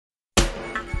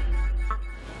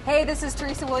Hey, this is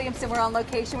Teresa Williamson. We're on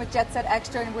location with Jetset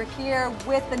Extra, and we're here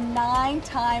with the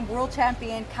 9-time world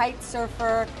champion kite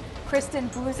surfer, Kristin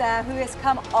Boese, who has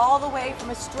come all the way from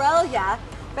Australia,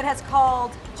 but has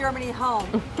called Germany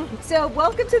home. So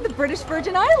welcome to the British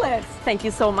Virgin Islands. Thank you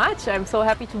so much. I'm so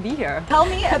happy to be here. Tell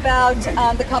me about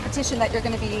the competition that you're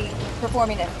going to be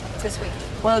performing in this week.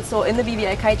 Well, so in the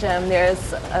BVI Kite Jam,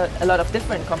 there's a lot of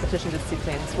different competition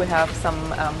disciplines. We have some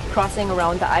crossing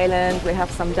around the island, we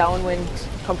have some downwind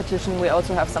competition, we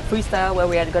also have some freestyle where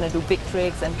we are going to do big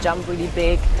tricks and jump really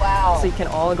big. Wow. So you can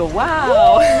all go,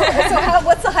 wow! So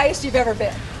what's the highest you've ever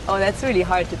been? Oh, that's really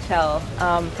hard to tell.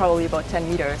 Probably about 10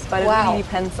 meters, but Wow. it really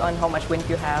depends on how much wind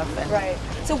you have. And right.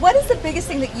 So what is the biggest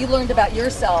thing that you learned about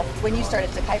yourself when you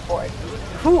started to kiteboard?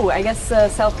 I guess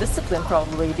self-discipline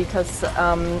probably, because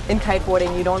in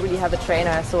kiteboarding you don't really have a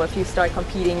trainer, so if you start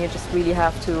competing you just really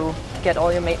have to get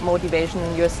all your motivation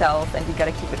yourself, and you got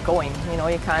to keep it going. You know,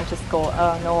 you can't just go,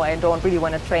 oh no, I don't really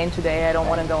want to train today, I don't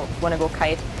want to go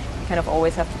kite. You kind of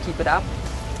always have to keep it up,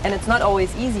 and it's not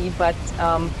always easy, but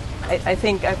I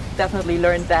think I've definitely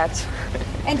learned that.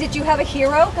 And did you have a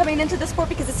hero coming into the sport?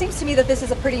 Because it seems to me that this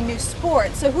is a pretty new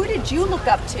sport. So who did you look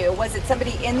up to? Was it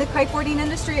somebody in the kiteboarding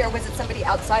industry, or was it somebody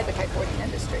outside the kiteboarding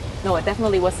industry? No, it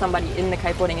definitely was somebody in the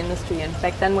kiteboarding industry. And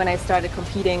back then when I started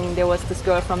competing, there was this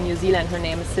girl from New Zealand, her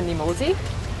name is Kiteboarding Magazine,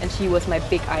 and she was my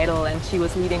big idol, and she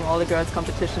was leading all the girls'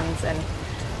 competitions, and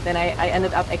then I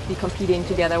ended up actually competing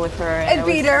together with her. And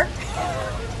beat her?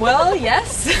 Well,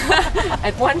 yes,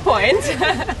 at one point.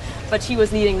 But she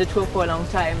was leading the tour for a long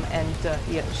time, and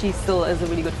yeah, she still is a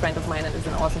really good friend of mine and is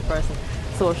an awesome person.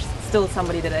 So she's still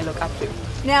somebody that I look up to.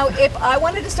 Now, if I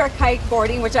wanted to start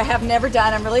kiteboarding, which I have never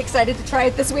done, I'm really excited to try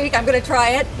it this week. I'm going to try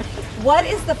it. What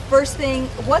is the first thing,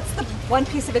 what's the one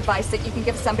piece of advice that you can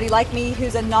give somebody like me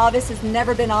who's a novice, who's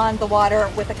never been on the water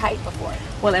with a kite before?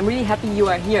 Well, I'm really happy you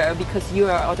are here, because you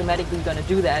are automatically going to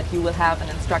do that. You will have an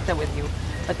instructor with you.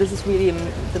 But this is really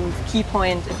the key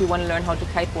point. If you want to learn how to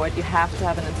kiteboard, you have to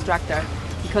have an instructor,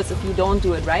 because if you don't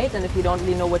do it right and if you don't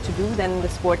really know what to do, then the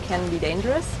sport can be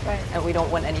dangerous. Right. And we don't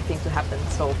want anything to happen.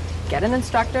 So get an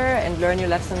instructor and learn your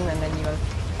lesson, and then you're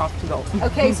off to go.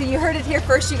 Okay, so you heard it here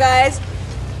first, you guys.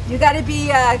 You got to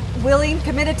be willing,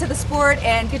 committed to the sport,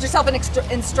 and get yourself an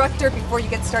instructor before you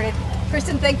get started.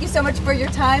 Kristin, thank you so much for your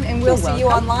time, and we'll see you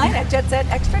online at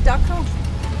jetsetextra.com.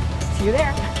 See you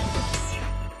there.